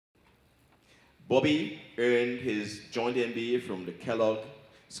Bobby earned his joint MBA from the Kellogg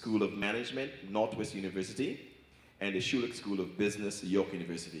School of Management, Northwest University, and the Schulich School of Business, York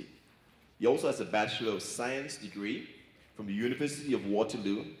University. He also has a Bachelor of Science degree from the University of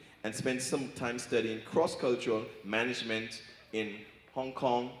Waterloo and spent some time studying cross-cultural management in Hong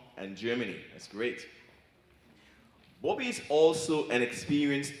Kong and Germany. That's great. Bobby is also an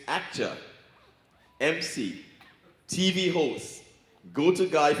experienced actor, MC, TV host, go-to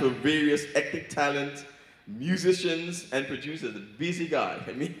guy for various ethnic talent, musicians, and producers. A busy guy.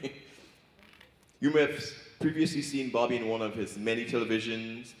 I mean, you may have previously seen Bobby in one of his many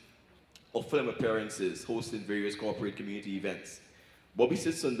televisions or film appearances, hosting various corporate community events. Bobby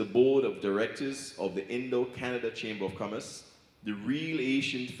sits on the board of directors of the Indo-Canada Chamber of Commerce, the Real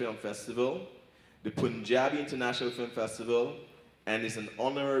Asian Film Festival, the Punjabi International Film Festival, and is an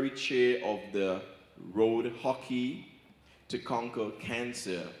honorary chair of the Road Hockey to Conquer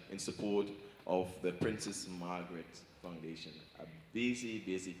Cancer in support of the Princess Margaret Foundation. A busy,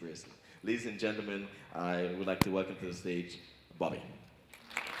 busy person. Ladies and gentlemen, I would like to welcome to the stage Bobby.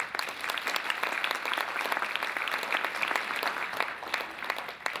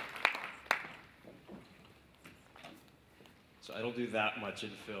 So I don't do that much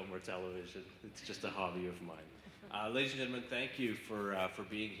in film or television. It's just a hobby of mine. Ladies and gentlemen, thank you for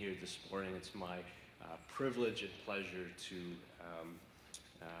being here this morning. It's my privilege and pleasure to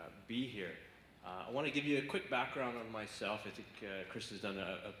be here. I want to give you a quick background on myself. I think Chris has done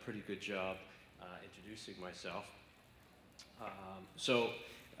a pretty good job introducing myself.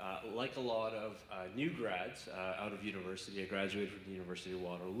 Like a lot of new grads out of university, I graduated from the University of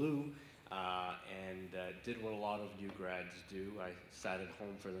Waterloo and did what a lot of new grads do. I sat at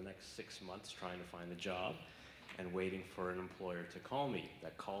home for the next 6 months trying to find a job and waiting for an employer to call me.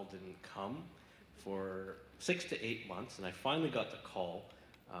 That call didn't come for 6 to 8 months, and I finally got the call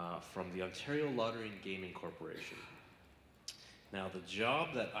from the Ontario Lottery and Gaming Corporation. Now, the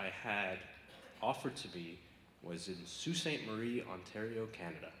job that I had offered to me was in Sault Ste. Marie, Ontario,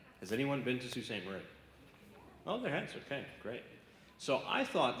 Canada. Has anyone been to Sault Ste. Marie? Oh, their hands, okay, great. So I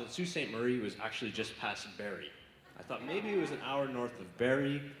thought that Sault Ste. Marie was actually just past Barrie. I thought maybe it was an hour north of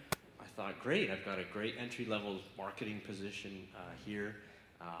Barrie. I thought, great, I've got a great entry-level marketing position here.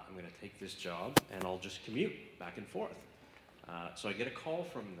 I'm going to take this job and I'll just commute back and forth. So I get a call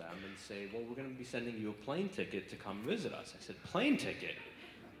from them and say, well, we're going to be sending you a plane ticket to come visit us. I said, plane ticket?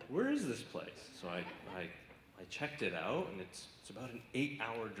 Where is this place? So I checked it out, and it's about an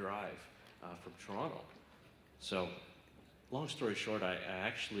 8-hour drive from Toronto. So long story short, I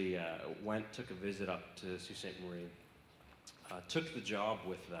actually took a visit up to Sault Ste. Marie, took the job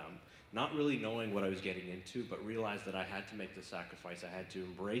with them, not really knowing what I was getting into, but realized that I had to make the sacrifice. I had to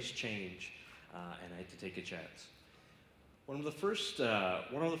embrace change, and I had to take a chance. One of the first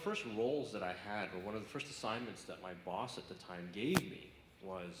roles that I had, or one of the first assignments that my boss at the time gave me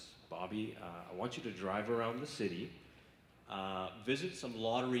was, Bobby, I want you to drive around the city, visit some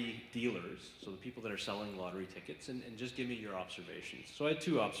lottery dealers, so the people that are selling lottery tickets, and just give me your observations. So I had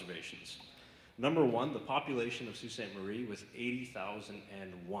 2 observations. Number 1, the population of Sault Ste. Marie was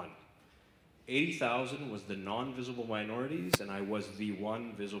 80,001. 80,000 was the non-visible minorities, and I was the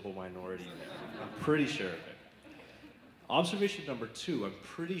one visible minority there. I'm pretty sure of it. Observation number 2, I'm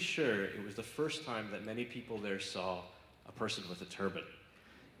pretty sure it was the first time that many people there saw a person with a turban.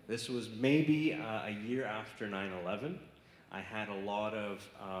 This was maybe a year after 9/11. I had a lot of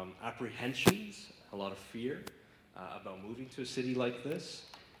apprehensions, a lot of fear about moving to a city like this.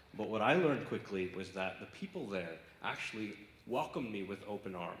 But what I learned quickly was that the people there actually welcomed me with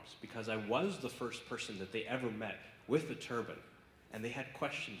open arms, because I was the first person that they ever met with a turban. And they had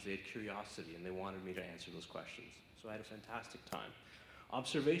questions, they had curiosity, and they wanted me to answer those questions. So I had a fantastic time.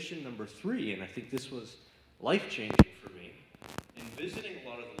 Observation number 3, and I think this was life-changing for me, in visiting a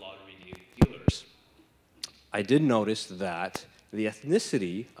lot of the lottery dealers, I did notice that the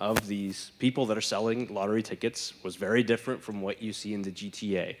ethnicity of these people that are selling lottery tickets was very different from what you see in the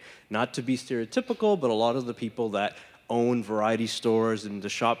GTA. Not to be stereotypical, but a lot of the people that own variety stores and the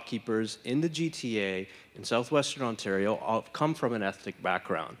shopkeepers in the GTA in southwestern Ontario all come from an ethnic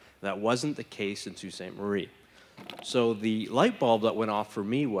background. That wasn't the case in Sault Ste. Marie. So the light bulb that went off for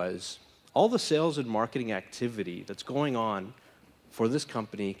me was all the sales and marketing activity that's going on for this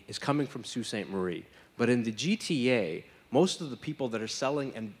company is coming from Sault Ste. Marie. But in the GTA, most of the people that are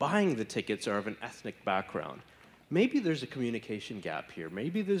selling and buying the tickets are of an ethnic background. Maybe there's a communication gap here.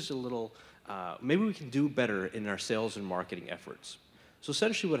 Maybe there's a little, maybe we can do better in our sales and marketing efforts. So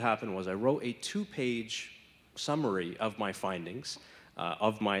essentially what happened was I wrote a 2-page summary of my findings,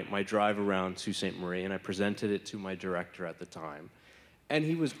 of my drive around Sault Ste. Marie, and I presented it to my director at the time. And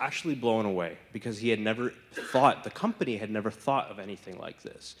he was actually blown away because he had never thought, the company had never thought of anything like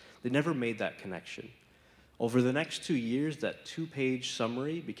this. They never made that connection. Over the next 2 years, that 2-page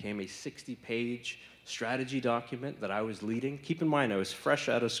summary became a 60-page strategy document that I was leading. Keep in mind, I was fresh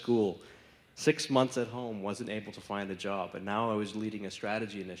out of school, 6 months at home, wasn't able to find a job, and now I was leading a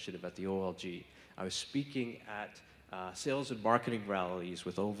strategy initiative at the OLG. I was speaking at sales and marketing rallies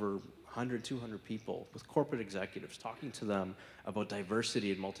with over 100, 200 people, with corporate executives, talking to them about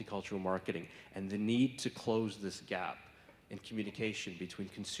diversity and multicultural marketing and the need to close this gap in communication between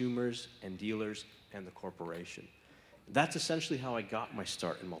consumers and dealers and the corporation. That's essentially how I got my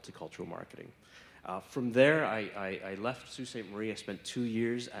start in multicultural marketing. From there, I left Sault Ste. Marie. I spent 2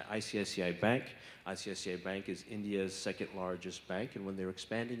 years at ICICI Bank. ICICI Bank is India's second largest bank, and when they were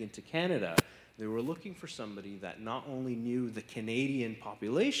expanding into Canada, they were looking for somebody that not only knew the Canadian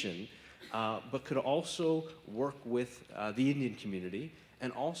population, but could also work with the Indian community,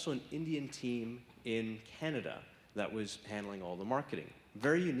 and also an Indian team in Canada that was handling all the marketing.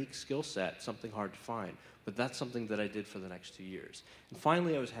 Very unique skill set, something hard to find, but that's something that I did for the next 2 years. And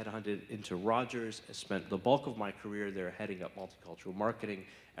finally, I was headhunted into Rogers. I spent the bulk of my career there heading up multicultural marketing,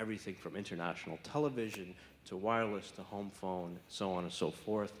 everything from international television to wireless to home phone, so on and so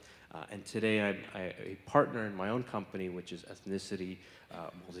forth. And today I'm a partner in my own company, which is ethnicity,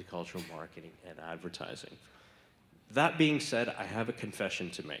 multicultural marketing, and advertising. That being said, I have a confession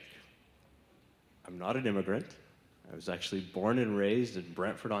to make. I'm not an immigrant. I was actually born and raised in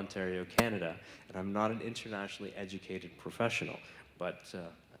Brantford, Ontario, Canada, and I'm not an internationally educated professional. But I don't know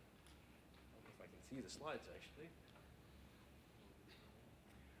if I can see the slides, actually.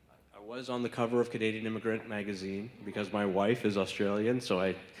 I was on the cover of Canadian Immigrant magazine because my wife is Australian, so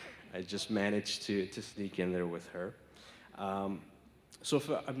I just managed to sneak in there with her. So if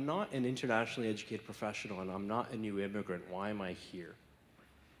I'm not an internationally educated professional and I'm not a new immigrant, why am I here?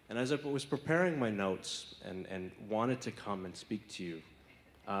 And as I was preparing my notes and wanted to come and speak to you,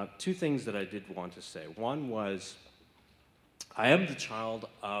 two things that I did want to say. One was, I am the child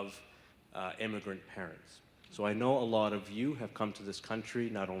of immigrant parents. So I know a lot of you have come to this country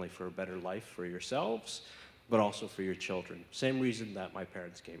not only for a better life for yourselves, but also for your children. Same reason that my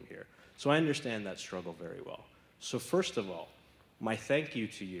parents came here. So I understand that struggle very well. So first of all, my thank you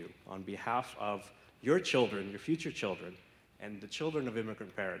to you on behalf of your children, your future children, and the children of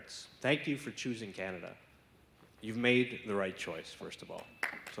immigrant parents. Thank you for choosing Canada. You've made the right choice, first of all.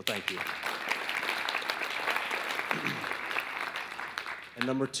 So thank you. And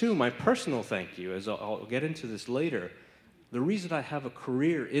number two, my personal thank you, as I'll get into this later. The reason I have a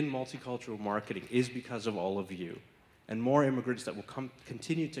career in multicultural marketing is because of all of you and more immigrants that will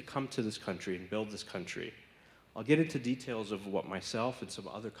continue to come to this country and build this country. I'll get into details of what myself and some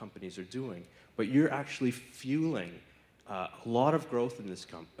other companies are doing, but you're actually fueling a lot of growth in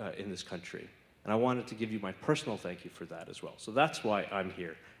this country. And I wanted to give you my personal thank you for that as well. So that's why I'm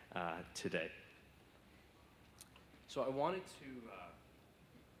here today. So I wanted to...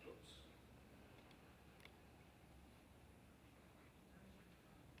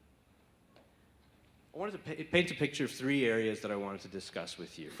 I wanted to paint a picture of 3 areas that I wanted to discuss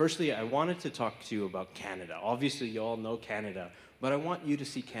with you. Firstly, I wanted to talk to you about Canada. Obviously, you all know Canada, but I want you to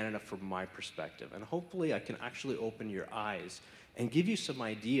see Canada from my perspective. And hopefully, I can actually open your eyes and give you some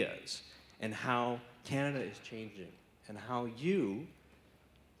ideas and how Canada is changing and how you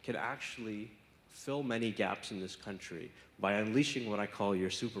can actually fill many gaps in this country by unleashing what I call your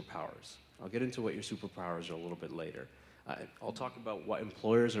superpowers. I'll get into what your superpowers are a little bit later. I'll talk about what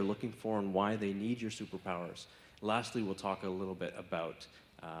employers are looking for and why they need your superpowers. Lastly, we'll talk a little bit about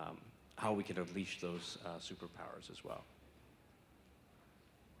how we can unleash those superpowers as well.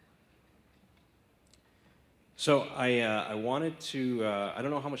 So I wanted to, I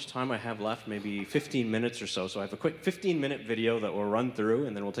don't know how much time I have left, maybe 15 minutes or so. So I have a quick 15-minute video that we'll run through,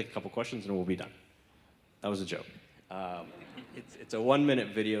 and then we'll take a couple questions, and we'll be done. That was a joke. It's a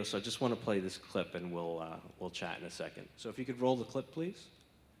 1-minute video, so I just want to play this clip, and we'll chat in a second. So if you could roll the clip, please.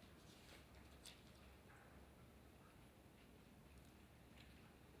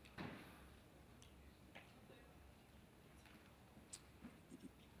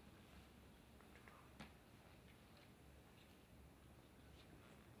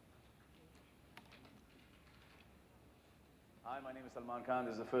 Hi, my name is Salman Khan.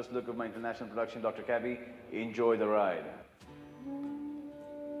 This is the first look of my international production, Dr. Cabby. Enjoy the ride.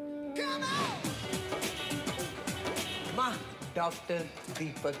 Ma, Dr.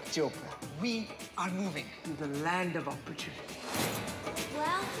 Deepak Chopra. We are moving to the land of opportunity.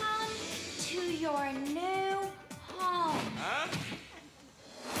 Welcome to your new home.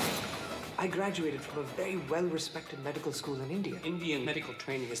 I I graduated from a very well-respected medical school in India. Indian medical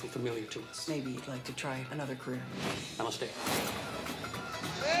training isn't familiar to us. Maybe you'd like to try another career. Namaste.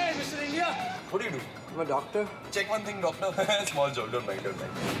 Hey, Mr. India! What do you do? I'm a doctor. Check one thing, doctor. Small joke, don't mind.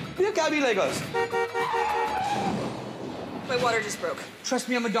 Be a cabbie like us. My water just broke. Trust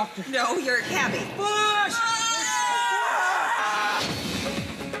me, I'm a doctor. No, you're a cabbie. Push!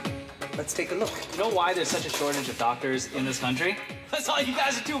 Let's take a look. You know why there's such a shortage of doctors in this country? That's all you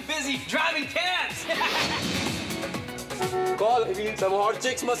guys are too busy driving cabs! Call if you need some hot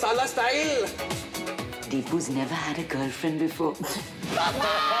chicks masala style. Deepu's never had a girlfriend before.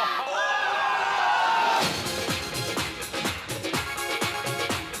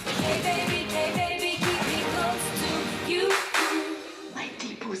 Hey baby, keep me close to you. My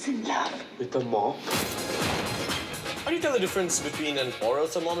Deepu's in love. With a mop? How do you tell the difference between an oral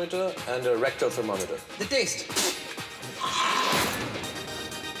thermometer and a rectal thermometer? The taste.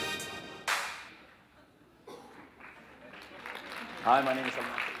 Hi, my name is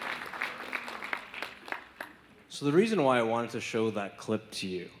Salman. So the reason why I wanted to show that clip to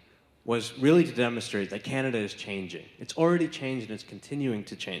you was really to demonstrate that Canada is changing. It's already changed and it's continuing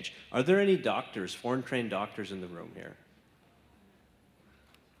to change. Are there any doctors, foreign-trained doctors in the room here?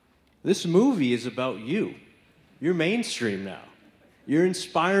 This movie is about you. You're mainstream now. You're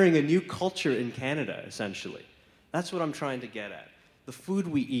inspiring a new culture in Canada, essentially. That's what I'm trying to get at. The food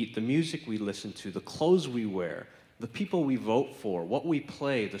we eat, the music we listen to, the clothes we wear, the people we vote for, what we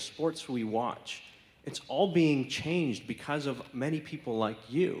play, the sports we watch, it's all being changed because of many people like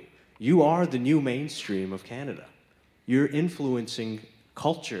you. You are the new mainstream of Canada. You're influencing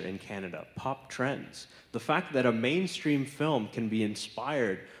culture in Canada, pop trends. The fact that a mainstream film can be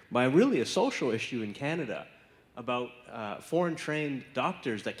inspired by really a social issue in Canada about foreign-trained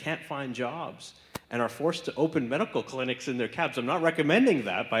doctors that can't find jobs and are forced to open medical clinics in their cabs. I'm not recommending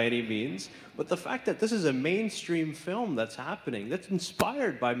that by any means, but the fact that this is a mainstream film that's happening, that's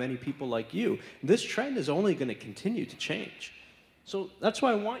inspired by many people like you, this trend is only going to continue to change. So that's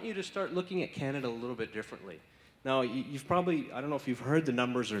why I want you to start looking at Canada a little bit differently. Now, you've probably, I don't know if you've heard the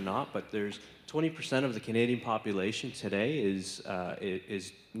numbers or not, but there's 20% of the Canadian population today is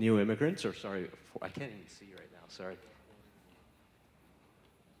new immigrants, or sorry, I can't even see right now, sorry.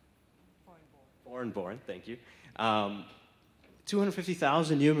 Foreign-born, thank you.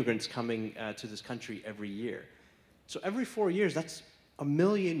 250,000 new immigrants coming to this country every year. So every 4 years, that's 1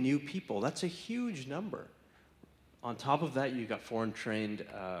 million new people. That's a huge number. On top of that, you've got foreign-trained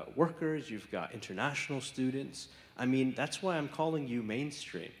workers, you've got international students. I mean, that's why I'm calling you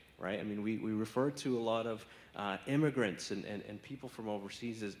mainstream, right? I mean, we refer to a lot of immigrants and people from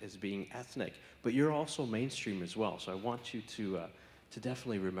overseas as being ethnic, but you're also mainstream as well. So I want you to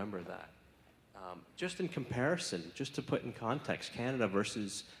definitely remember that. Just in comparison, just to put in context, Canada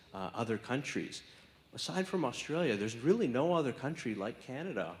versus other countries. Aside from Australia, there's really no other country like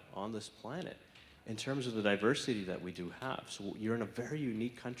Canada on this planet in terms of the diversity that we do have. So you're in a very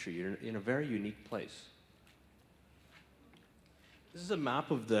unique country. You're in a very unique place. This is a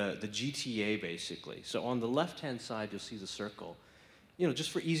map of the GTA, basically. So on the left-hand side, you'll see the circle. You know,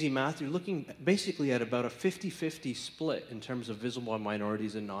 just for easy math, you're looking basically at about a 50-50 split in terms of visible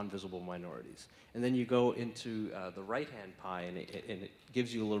minorities and non-visible minorities. And then you go into the right-hand pie, and it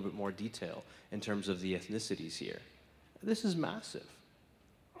gives you a little bit more detail in terms of the ethnicities here. This is massive.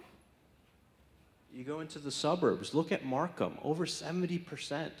 You go into the suburbs, look at Markham. Over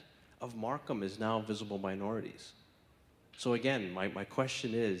 70% of Markham is now visible minorities. So again, my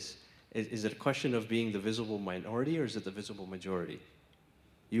question is it a question of being the visible minority, or is it the visible majority?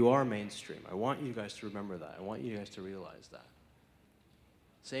 You are mainstream. I want you guys to remember that. I want you guys to realize that.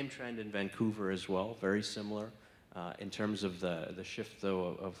 Same trend in Vancouver as well, very similar in terms of the shift,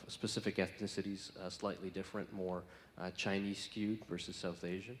 though, of specific ethnicities, slightly different, more Chinese skewed versus South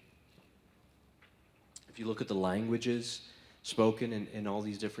Asian. If you look at the languages spoken in all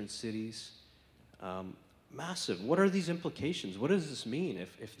these different cities, massive. What are these implications? What does this mean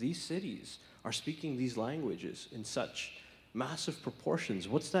if these cities are speaking these languages in such massive proportions?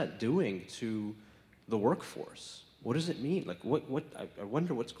 What's that doing to the workforce? What does it mean? Like, I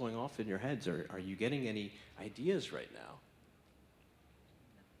wonder what's going off in your heads. Are you getting any ideas right now?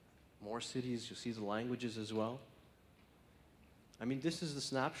 More cities, you'll see the languages as well. I mean, this is the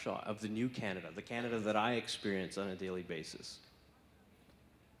snapshot of the new Canada, the Canada that I experience on a daily basis.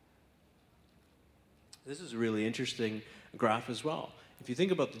 This is a really interesting graph as well. If you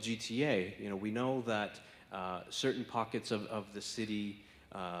think about the GTA, you know, we know that certain pockets of the city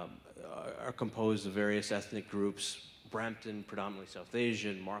are composed of various ethnic groups. Brampton, predominantly South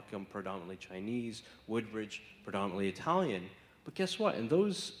Asian, Markham, predominantly Chinese, Woodbridge, predominantly Italian. But guess what? In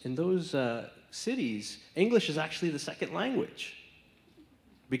those cities, English is actually the second language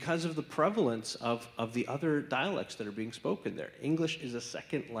because of the prevalence of the other dialects that are being spoken there. English is a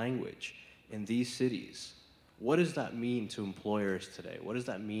second language in these cities. What does that mean to employers today? What does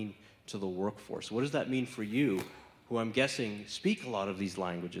that mean to the workforce? What does that mean for you, who I'm guessing speak a lot of these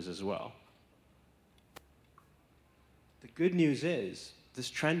languages as well? The good news is this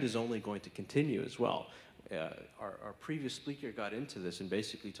trend is only going to continue as well. Our previous speaker got into this and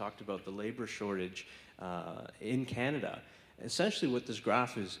basically talked about the labor shortage in Canada. Essentially what this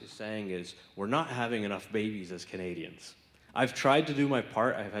graph is saying is we're not having enough babies as Canadians. I've tried to do my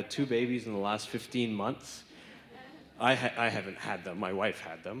part. I've had 2 babies in the last 15 months. I haven't had them. My wife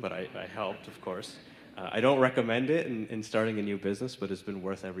had them, but I helped, of course. I don't recommend it in starting a new business, but it's been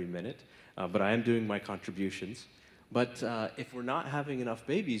worth every minute. But I am doing my contributions. But if we're not having enough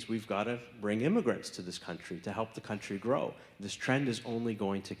babies, we've got to bring immigrants to this country to help the country grow. This trend is only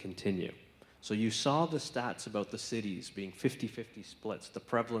going to continue. So you saw the stats about the cities being 50-50 splits, the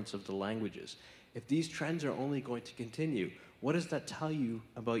prevalence of the languages. If these trends are only going to continue, what does that tell you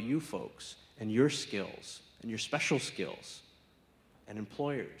about you folks and your skills and your special skills and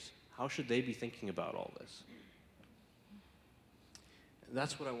employers? How should they be thinking about all this? And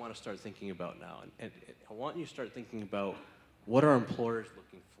that's what I want to start thinking about now. And I want you to start thinking about what are employers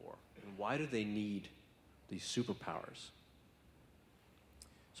looking for and why do they need these superpowers?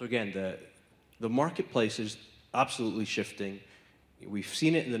 So again, the marketplace is absolutely shifting. We've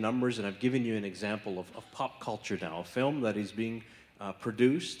seen it in the numbers, and I've given you an example of pop culture now, a film that is being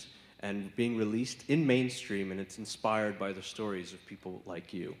produced and being released in mainstream, and it's inspired by the stories of people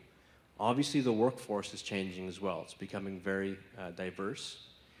like you. Obviously, the workforce is changing as well. It's becoming very diverse,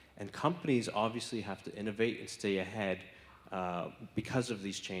 and companies obviously have to innovate and stay ahead because of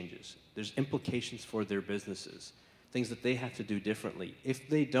these changes. There's implications for their businesses, things that they have to do differently. If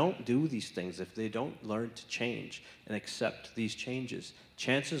they don't do these things, if they don't learn to change and accept these changes,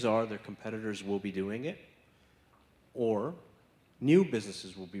 chances are their competitors will be doing it, or new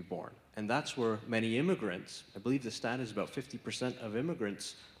businesses will be born. And that's where many immigrants, I believe the stat is about 50% of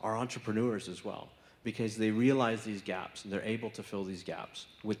immigrants are entrepreneurs as well, because they realize these gaps and they're able to fill these gaps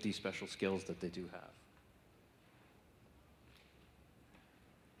with these special skills that they do have.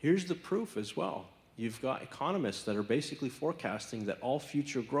 Here's the proof as well. You've got economists that are basically forecasting that all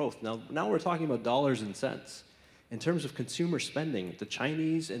future growth, now we're talking about dollars and cents. In terms of consumer spending, the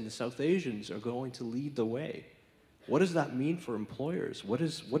Chinese and the South Asians are going to lead the way. What does that mean for employers?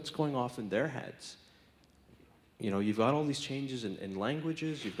 What's going off in their heads? You know, you've got all these changes in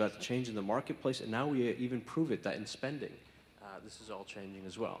languages, you've got the change in the marketplace, and now we even prove it that in spending, this is all changing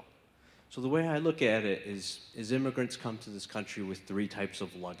as well. So the way I look at it is immigrants come to this country with 3 types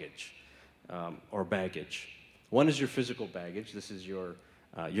of luggage. Or baggage. One is your physical baggage. This is your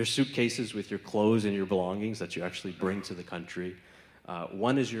suitcases with your clothes and your belongings that you actually bring to the country.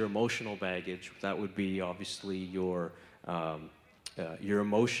 One is your emotional baggage. That would be obviously your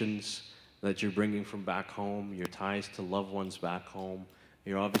emotions that you're bringing from back home, your ties to loved ones back home.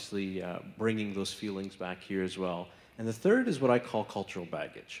 You're obviously bringing those feelings back here as well. And the third is what I call cultural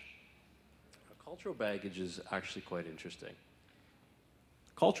baggage. Cultural baggage is actually quite interesting.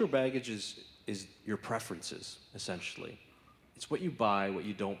 Cultural baggage is your preferences, essentially. It's what you buy, what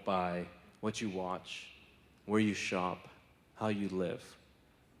you don't buy, what you watch, where you shop, how you live.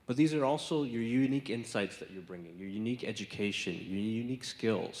 But these are also your unique insights that you're bringing, your unique education, your unique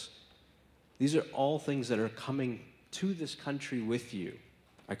skills. These are all things that are coming to this country with you.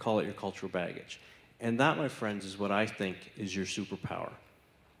 I call it your cultural baggage. And that, my friends, is what I think is your superpower.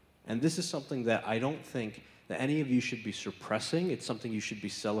 And this is something that I don't think that any of you should be suppressing. It's something you should be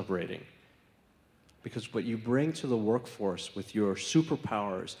celebrating. Because what you bring to the workforce with your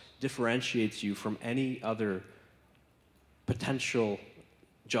superpowers differentiates you from any other potential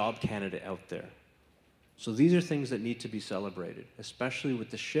job candidate out there. So these are things that need to be celebrated, especially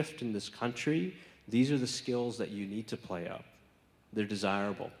with the shift in this country. These are the skills that you need to play up. They're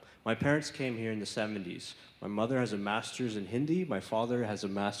desirable. My parents came here in the 70s. My mother has a master's in Hindi. My father has a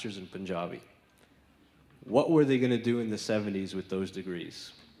master's in Punjabi. What were they going to do in the 70s with those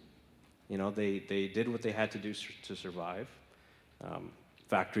degrees? You know, they did what they had to do to survive.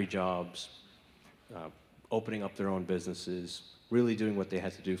 Factory jobs, opening up their own businesses, really doing what they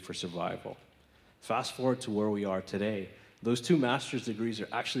had to do for survival. Fast forward to where we are today, those 2 master's degrees are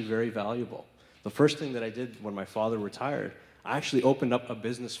actually very valuable. The first thing that I did when my father retired, I actually opened up a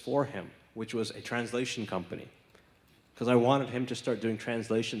business for him, which was a translation company. Because I wanted him to start doing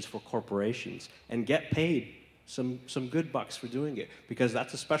translations for corporations and get paid some good bucks for doing it, because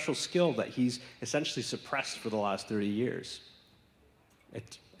that's a special skill that he's essentially suppressed for the last 30 years.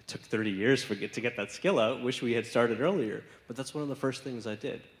 It took 30 years to get that skill out. Wish we had started earlier, but that's one of the first things I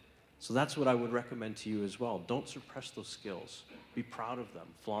did. So that's what I would recommend to you as well. Don't suppress those skills. Be proud of them,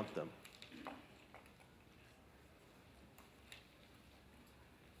 flaunt them.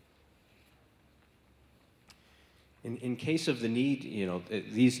 In case of the need,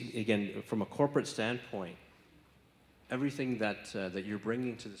 these, again, from a corporate standpoint, everything that you're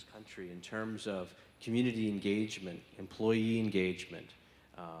bringing to this country in terms of community engagement, employee engagement,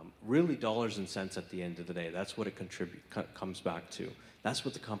 really dollars and cents at the end of the day. That's what it comes back to. That's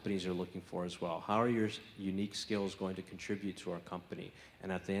what the companies are looking for as well. How are your unique skills going to contribute to our company?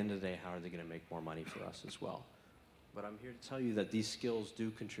 And at the end of the day, how are they going to make more money for us as well? But I'm here to tell you that these skills do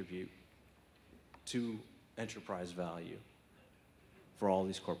contribute to enterprise value for all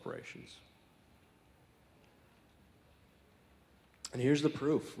these corporations. And here's the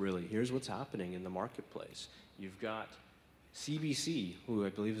proof, really. Here's what's happening in the marketplace. You've got CBC, who I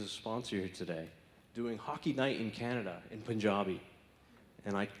believe is a sponsor here today, doing Hockey Night in Canada in Punjabi,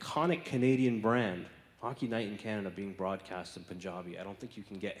 an iconic Canadian brand, Hockey Night in Canada being broadcast in Punjabi. I don't think you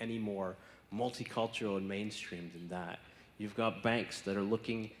can get any more multicultural and mainstream than that. You've got banks that are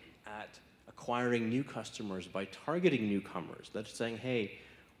looking at acquiring new customers by targeting newcomers. That's saying, hey,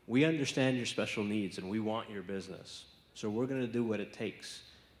 we understand your special needs and we want your business. So we're going to do what it takes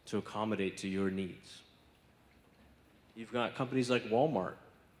to accommodate to your needs. You've got companies like Walmart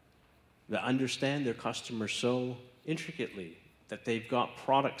that understand their customers so intricately that they've got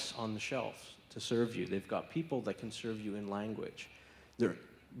products on the shelf to serve you. They've got people that can serve you in language. They're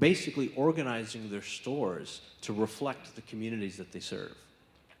basically organizing their stores to reflect the communities that they serve.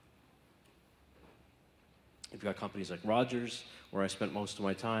 You've got companies like Rogers, where I spent most of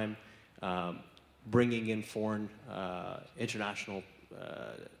my time, bringing in foreign international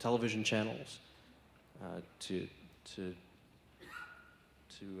television channels to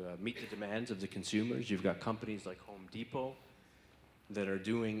meet the demands of the consumers. You've got companies like Home Depot that are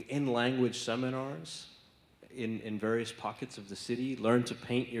doing in-language seminars in various pockets of the city. Learn to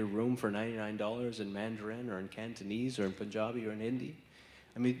paint your room for $99 in Mandarin or in Cantonese or in Punjabi or in Hindi.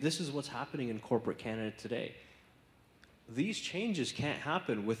 I mean, this is what's happening in corporate Canada today. These changes can't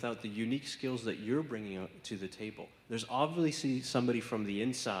happen without the unique skills that you're bringing to the table. There's obviously somebody from the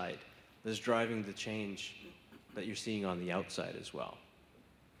inside that's driving the change that you're seeing on the outside as well.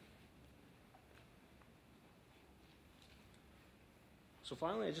 So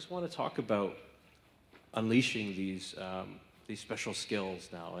finally, I just want to talk about unleashing these special skills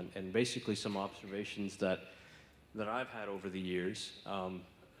now, and basically some observations that I've had over the years.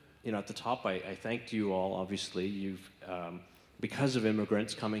 At the top, I thanked you all. Obviously, you've because of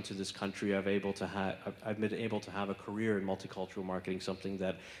immigrants coming to this country, I've been able to have a career in multicultural marketing, something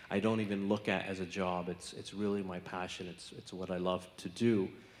that I don't even look at as a job. It's really my passion. It's what I love to do,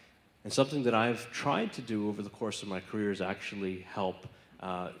 and something that I've tried to do over the course of my career is actually help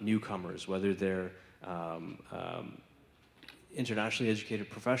newcomers, whether they're internationally educated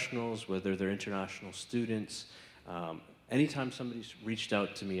professionals, whether they're international students. Anytime somebody's reached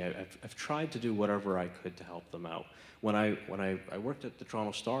out to me, I've tried to do whatever I could to help them out. When I worked at the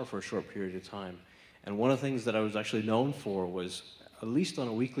Toronto Star for a short period of time, and one of the things that I was actually known for was, at least on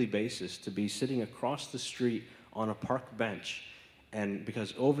a weekly basis, to be sitting across the street on a park bench. And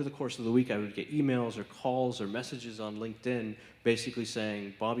because over the course of the week, I would get emails or calls or messages on LinkedIn basically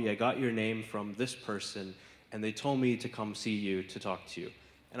saying, Bobby, I got your name from this person, and they told me to come see you to talk to you.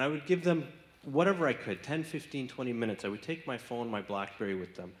 And I would give them whatever I could, 10, 15, 20 minutes. I would take my phone, my BlackBerry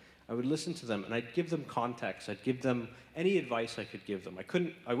with them. I would listen to them, and I'd give them context. I'd give them any advice I could give them.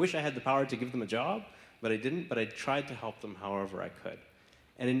 I wish I had the power to give them a job, but I didn't, but I tried to help them however I could.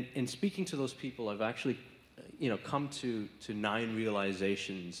 And in speaking to those people, I've actually come to 9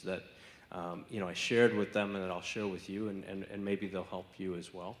 realizations that I shared with them and that I'll share with you, and maybe they'll help you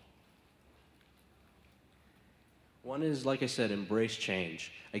as well. One is, like I said, embrace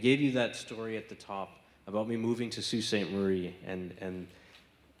change. I gave you that story at the top about me moving to Sault Ste. Marie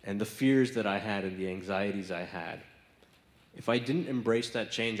and the fears that I had and the anxieties I had. If I didn't embrace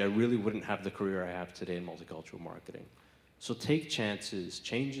that change, I really wouldn't have the career I have today in multicultural marketing. So take chances.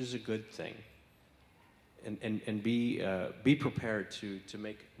 Change is a good thing. And be prepared to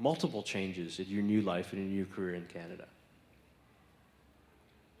make multiple changes in your new life and in your career in Canada.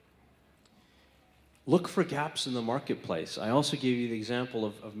 Look for gaps in the marketplace. I also gave you the example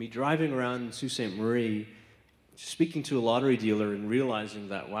of me driving around in Sault Ste. Marie, speaking to a lottery dealer and realizing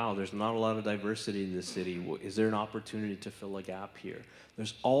that, wow, there's not a lot of diversity in this city. Is there an opportunity to fill a gap here?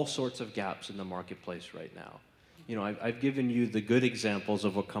 There's all sorts of gaps in the marketplace right now. I've given you the good examples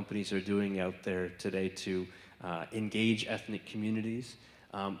of what companies are doing out there today to engage ethnic communities.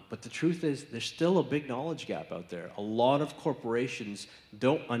 But the truth is, there's still a big knowledge gap out there. A lot of corporations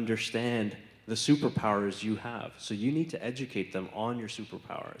don't understand the superpowers you have. So you need to educate them on your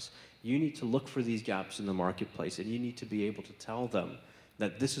superpowers. You need to look for these gaps in the marketplace, and you need to be able to tell them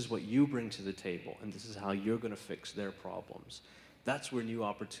that this is what you bring to the table, and this is how you're going to fix their problems. That's where new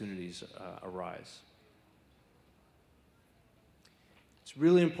opportunities arise. It's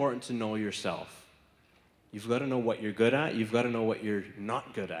really important to know yourself. You've got to know what you're good at. You've got to know what you're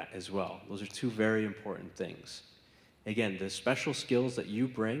not good at as well. Those are two very important things. Again, the special skills that you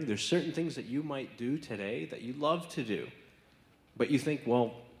bring, there's certain things that you might do today that you love to do, but you think,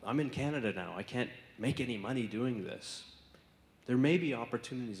 well, I'm in Canada now. I can't make any money doing this. There may be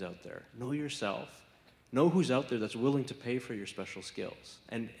opportunities out there. Know yourself. Know who's out there that's willing to pay for your special skills.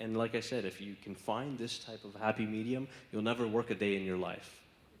 And like I said, if you can find this type of happy medium, you'll never work a day in your life.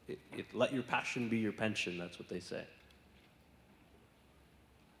 Let your passion be your pension, that's what they say.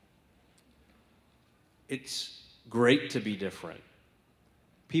 It's great to be different.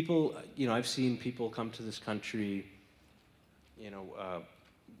 People, I've seen people come to this country,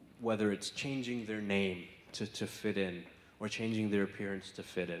 whether it's changing their name to fit in or changing their appearance to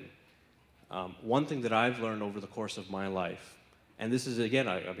fit in. One thing that I've learned over the course of my life, and this is, again,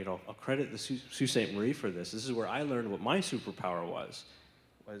 I'll credit the Sault Ste. Marie for this. This is where I learned what my superpower was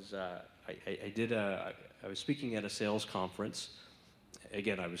I was speaking at a sales conference.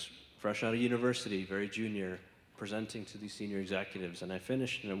 Again, I was fresh out of university, very junior, presenting to these senior executives, and I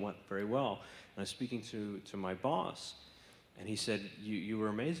finished and it went very well. And I was speaking to my boss, and he said, you were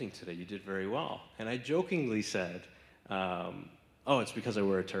amazing today, you did very well. And I jokingly said, oh, it's because I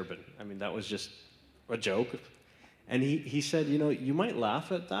wear a turban. I mean, that was just a joke. And he said, you might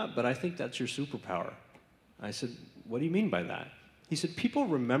laugh at that, but I think that's your superpower. I said, what do you mean by that? He said, people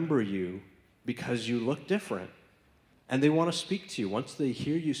remember you because you look different. And they want to speak to you. Once they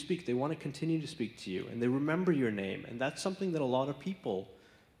hear you speak, they want to continue to speak to you. And they remember your name. And that's something that a lot of people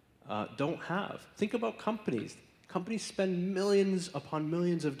don't have. Think about companies. Companies spend millions upon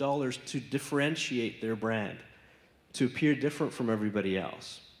millions of dollars to differentiate their brand, to appear different from everybody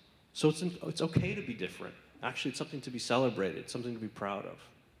else. So it's okay to be different. Actually, it's something to be celebrated, something to be proud of.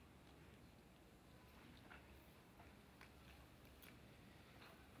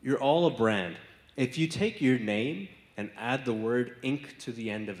 You're all a brand. If you take your name and add the word Inc. to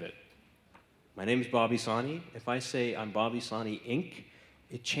the end of it, my name is Bobby Sahni. If I say I'm Bobby Sahni Inc.,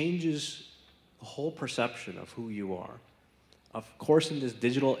 it changes the whole perception of who you are. Of course, in this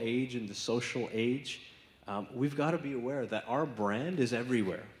digital age, in the social age, we've got to be aware that our brand is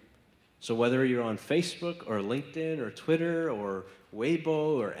everywhere. So whether you're on Facebook or LinkedIn or Twitter or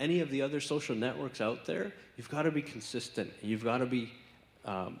Weibo or any of the other social networks out there, you've got to be consistent. You've got to be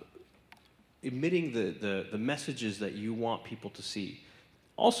emitting the messages that you want people to see.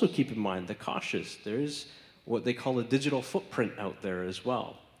 Also keep in mind the cautious. There's what they call a digital footprint out there as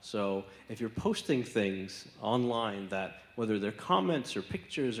well. So if you're posting things online that, whether they're comments or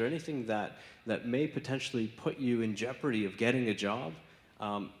pictures or anything that may potentially put you in jeopardy of getting a job,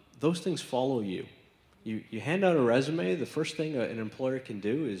 those things follow you. You hand out a resume, the first thing an employer can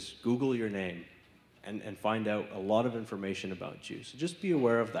do is Google your name and find out a lot of information about you. So just be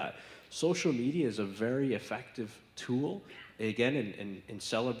aware of that. Social media is a very effective tool, again, in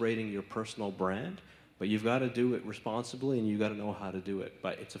celebrating your personal brand, but you've got to do it responsibly and you've got to know how to do it.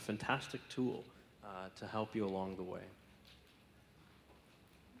 But it's a fantastic tool to help you along the way.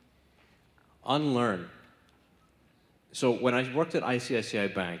 Unlearn. So when I worked at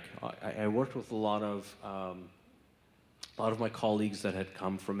ICICI Bank, I worked with a lot of my colleagues that had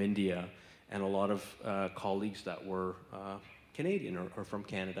come from India and a lot of colleagues that were Canadian or from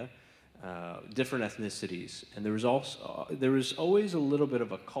Canada, different ethnicities. And there was always a little bit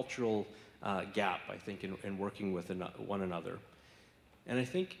of a cultural gap, I think, in working with one another. And I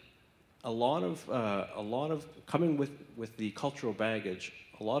think a lot of coming with the cultural baggage,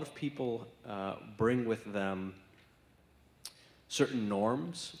 a lot of people bring with them certain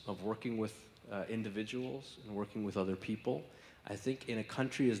norms of working with individuals and working with other people. I think in a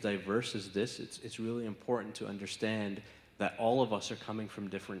country as diverse as this, it's really important to understand that all of us are coming from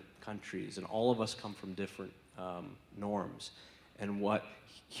different countries and all of us come from different norms. And what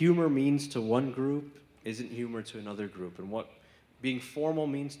humor means to one group isn't humor to another group. And what being formal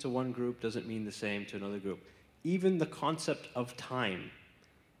means to one group doesn't mean the same to another group. Even the concept of time.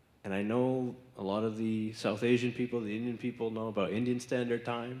 And I know a lot of the South Asian people, the Indian people know about Indian Standard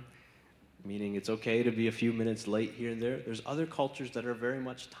Time, meaning it's okay to be a few minutes late here and there. There's other cultures that are very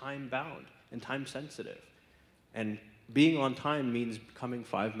much time-bound and time-sensitive. And being on time means coming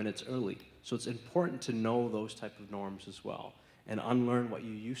 5 minutes early. So it's important to know those type of norms as well, and unlearn what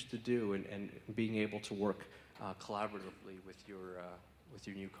you used to do, and being able to work collaboratively with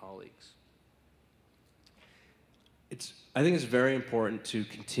your new colleagues. I think it's very important to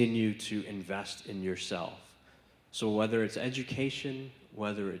continue to invest in yourself. So whether it's education,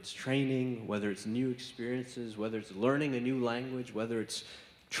 whether it's training, whether it's new experiences, whether it's learning a new language, whether it's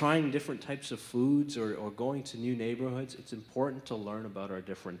trying different types of foods or going to new neighborhoods, it's important to learn about our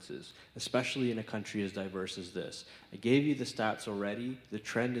differences, especially in a country as diverse as this. I gave you the stats already. The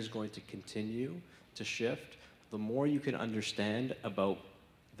trend is going to continue to shift. The more you can understand about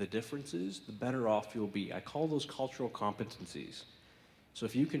the differences, the better off you'll be. I call those cultural competencies. So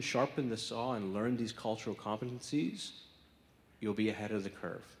if you can sharpen the saw and learn these cultural competencies, you'll be ahead of the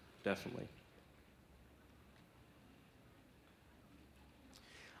curve, definitely.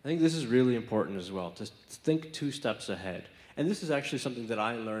 I think this is really important as well, to think 2 steps ahead. And this is actually something that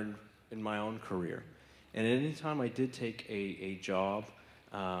I learned in my own career. And anytime I did take a job,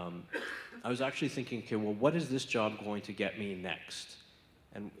 I was actually thinking, okay, well, what is this job going to get me next?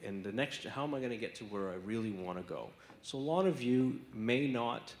 And the next, how am I going to get to where I really want to go? So a lot of you may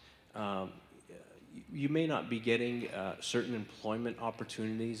not, be getting certain employment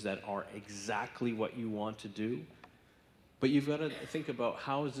opportunities that are exactly what you want to do, but you've got to think about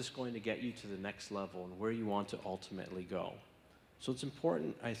how is this going to get you to the next level and where you want to ultimately go. So it's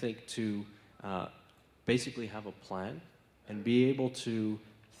important, I think, to basically have a plan and be able to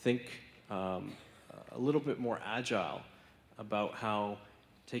think a little bit more agile about how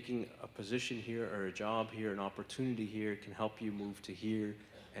taking a position here or a job here, an opportunity here, can help you move to here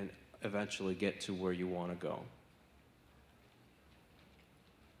and eventually get to where you want to go.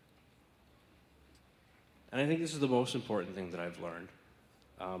 And I think this is the most important thing that I've learned.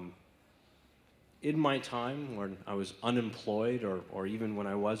 In my time when I was unemployed, or even when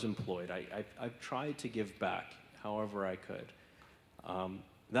I was employed, I've tried to give back however I could.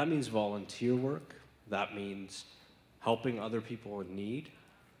 That means volunteer work. That means helping other people in need.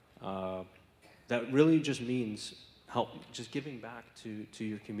 That really just means just giving back to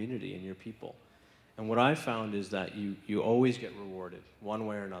your community and your people. And what I found is that you always get rewarded one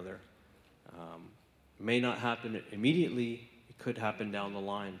way or another. May not happen immediately, it could happen down the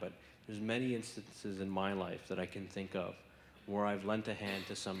line, but there's many instances in my life that I can think of where I've lent a hand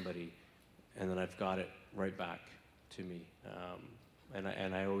to somebody and then I've got it right back to me.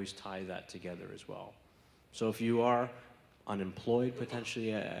 And I always tie that together as well. So if you are unemployed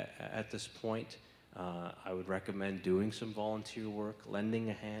potentially at this point, I would recommend doing some volunteer work, lending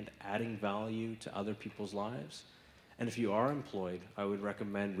a hand, adding value to other people's lives. And if you are employed, I would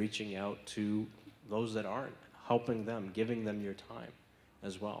recommend reaching out to those that aren't, helping them, giving them your time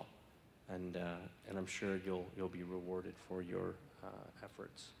as well. And I'm sure you'll be rewarded for your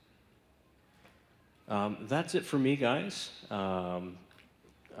efforts. That's it for me, guys.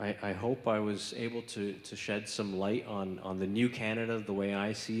 I hope I was able to shed some light on the new Canada, the way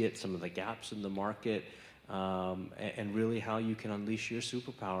I see it, some of the gaps in the market, and really how you can unleash your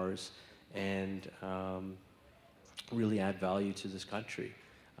superpowers and really add value to this country.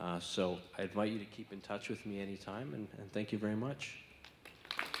 So I invite you to keep in touch with me anytime, and thank you very much.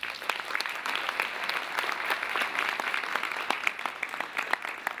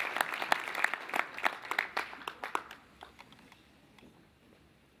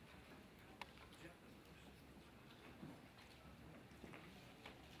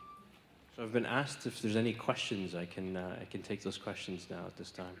 So I've been asked if there's any questions. I can take those questions now at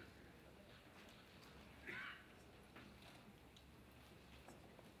this time.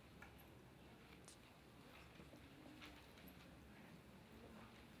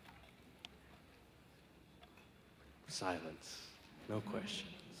 Silence. No questions.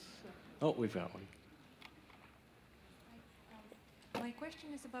 Oh, we've got one. My question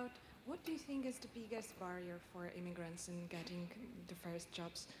is about, what do you think is the biggest barrier for immigrants in getting the first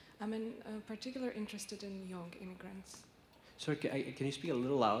jobs? I'm in particular interested in young immigrants. Sorry, can you speak a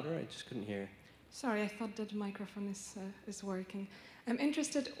little louder? I just couldn't hear. Sorry, I thought that the microphone is working. I'm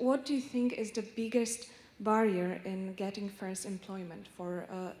interested, what do you think is the biggest barrier in getting first employment for,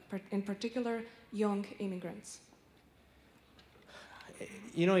 in particular, young immigrants?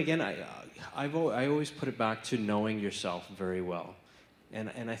 You know, again, I always put it back to knowing yourself very well.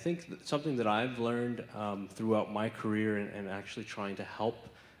 And I think that something that I've learned throughout my career and actually trying to help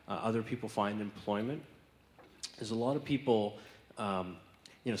other people find employment is a lot of people,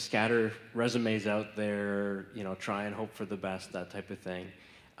 scatter resumes out there, try and hope for the best, that type of thing.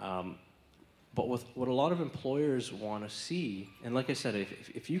 But what a lot of employers want to see, and like I said,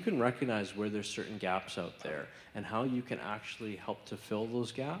 if you can recognize where there's certain gaps out there and how you can actually help to fill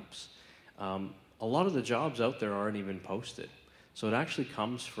those gaps, a lot of the jobs out there aren't even posted. So it actually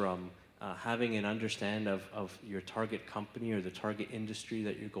comes from having an understanding of your target company or the target industry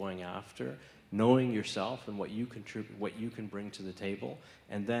that you're going after, knowing yourself and what you contribute, what you can bring to the table,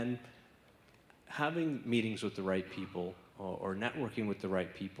 and then having meetings with the right people or networking with the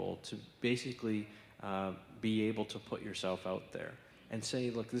right people to basically be able to put yourself out there and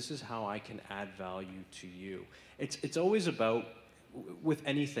say, look, this is how I can add value to you. It's always about, with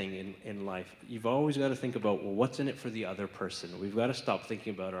anything in life, you've always got to think about, well, what's in it for the other person? We've got to stop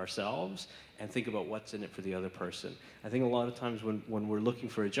thinking about ourselves and think about what's in it for the other person. I think a lot of times when we're looking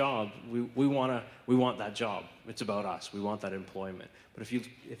for a job, we want that job. It's about us. We want that employment. But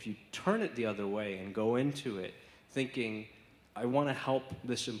if you turn it the other way and go into it thinking, I want to help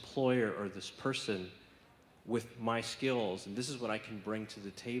this employer or this person with my skills, and this is what I can bring to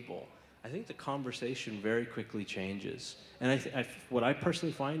the table, I think the conversation very quickly changes. And what I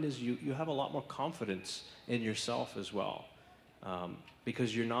personally find is you have a lot more confidence in yourself as well.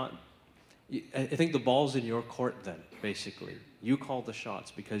 Because you're not, I think the ball's in your court then, basically. You call the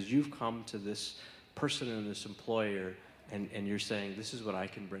shots because you've come to this person and this employer and you're saying, this is what I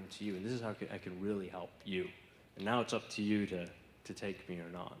can bring to you and this is how I can really help you. And now it's up to you to take me or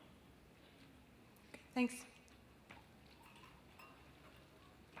not. Thanks.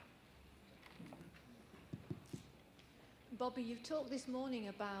 Bobby, you've talked this morning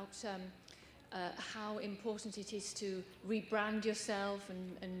about how important it is to rebrand yourself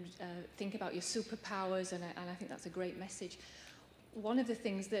and think about your superpowers, and I think that's a great message. One of the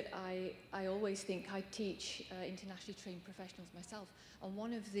things that I always think, I teach internationally trained professionals myself, and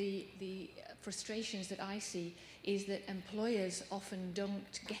one of the frustrations that I see is that employers often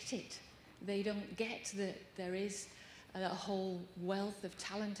don't get it. They don't get that there is a whole wealth of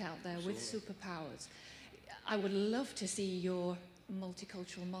talent out there with superpowers. I would love to see your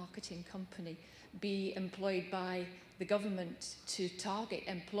multicultural marketing company be employed by the government to target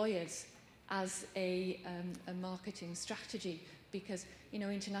employers as a marketing strategy, because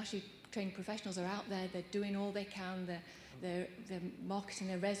internationally trained professionals are out there, they're doing all they can, they're marketing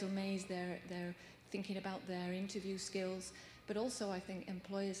their resumes, they're thinking about their interview skills, but also I think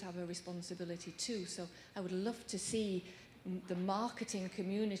employers have a responsibility too. So I would love to see the marketing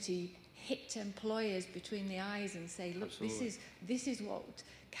community hit employers between the eyes and say, look, this is what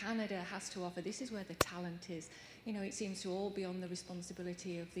Canada has to offer. This is where the talent is. It seems to all be on the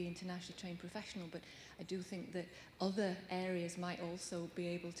responsibility of the internationally trained professional, but I do think that other areas might also be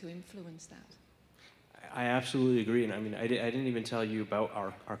able to influence that. I absolutely agree. And I mean, I didn't even tell you about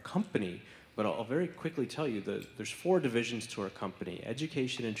our company, but I'll very quickly tell you that there's 4 divisions to our company: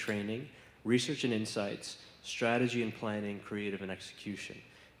 education and training, research and insights, strategy and planning, creative and execution.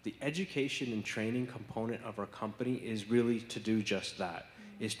 The education and training component of our company is really to do just that,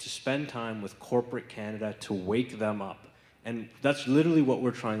 is to spend time with corporate Canada to wake them up. And that's literally what we're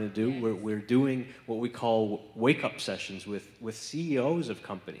trying to do. Yes. We're doing what we call wake-up sessions with CEOs of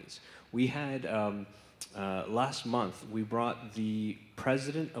companies. We had, last month, we brought the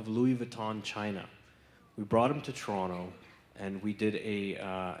president of Louis Vuitton China. We brought him to Toronto, and we did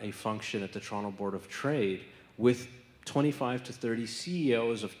a function at the Toronto Board of Trade with 25 to 30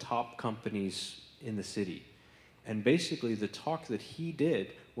 CEOs of top companies in the city. And basically the talk that he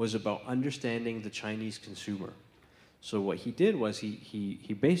did was about understanding the Chinese consumer. So what he did was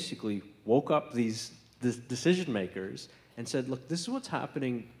he basically woke up these decision makers and said, look, this is what's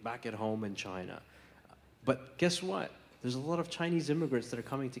happening back at home in China. But guess what? There's a lot of Chinese immigrants that are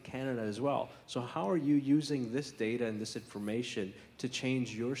coming to Canada as well. So how are you using this data and this information to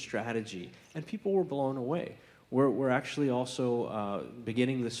change your strategy? And people were blown away. We're actually also,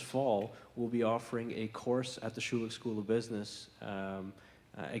 beginning this fall, we'll be offering a course at the Schulich School of Business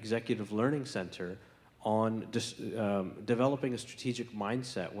Executive Learning Center on developing a strategic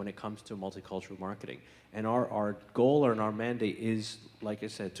mindset when it comes to multicultural marketing. And our goal and our mandate is, like I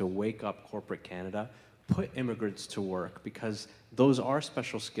said, to wake up corporate Canada, put immigrants to work, because those are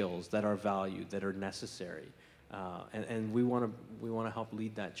special skills that are valued, that are necessary. And we want to help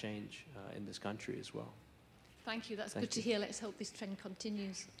lead that change in this country as well. Thank you. That's good to hear. Let's hope this trend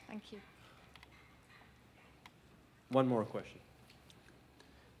continues. Thank you. One more question.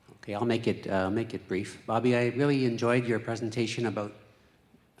 Okay, I'll make it brief. Bobby, I really enjoyed your presentation about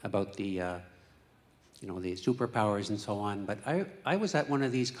the the superpowers and so on. But I was at one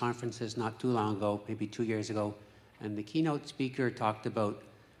of these conferences not too long ago, maybe 2 years ago, and the keynote speaker talked about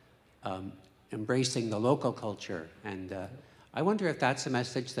embracing the local culture. And I wonder if that's a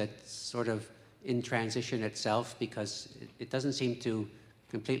message that's sort of in transition itself, because it doesn't seem to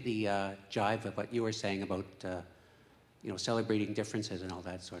completely jive with what you were saying about celebrating differences and all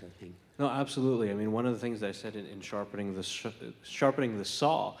that sort of thing. No, absolutely. I mean, one of the things that I said in sharpening the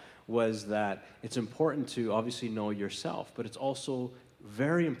saw was that it's important to obviously know yourself, but it's also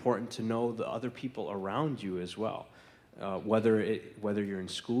very important to know the other people around you as well. Whether you're in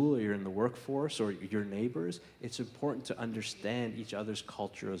school or you're in the workforce or your neighbors, it's important to understand each other's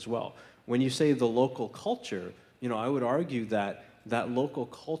culture as well. When you say the local culture, you know, I would argue that that local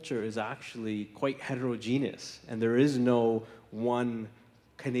culture is actually quite heterogeneous, and there is no one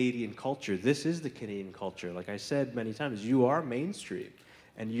Canadian culture. This is the Canadian culture. Like I said many times, you are mainstream,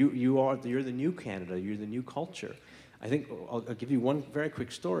 and you're the new Canada. You're the new culture. I think I'll give you one very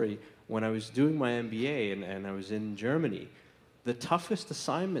quick story. When I was doing my MBA and I was in Germany, the toughest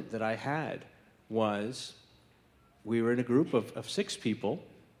assignment that I had was we were in a group of 6 people,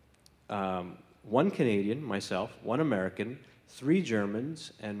 1 Canadian, myself, 1 American, 3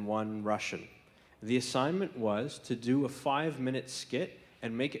 Germans, and 1 Russian. The assignment was to do a 5-minute skit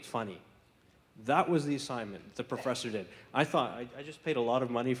and make it funny. That was the assignment the professor did. I thought, I just paid a lot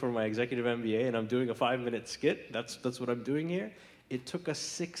of money for my executive MBA and I'm doing a 5-minute skit. That's what I'm doing here. It took us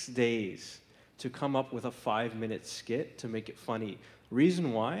 6 days to come up with a 5-minute skit to make it funny.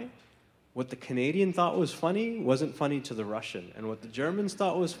 Reason why? What the Canadian thought was funny wasn't funny to the Russian, and what the Germans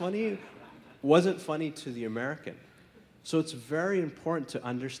thought was funny wasn't funny to the American. So it's very important to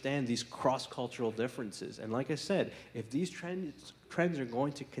understand these cross-cultural differences. And like I said, if these trends are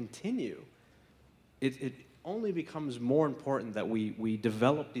going to continue, it only becomes more important that we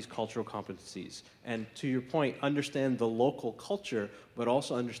develop these cultural competencies. And to your point, understand the local culture, but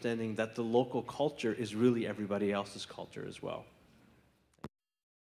also understanding that the local culture is really everybody else's culture as well.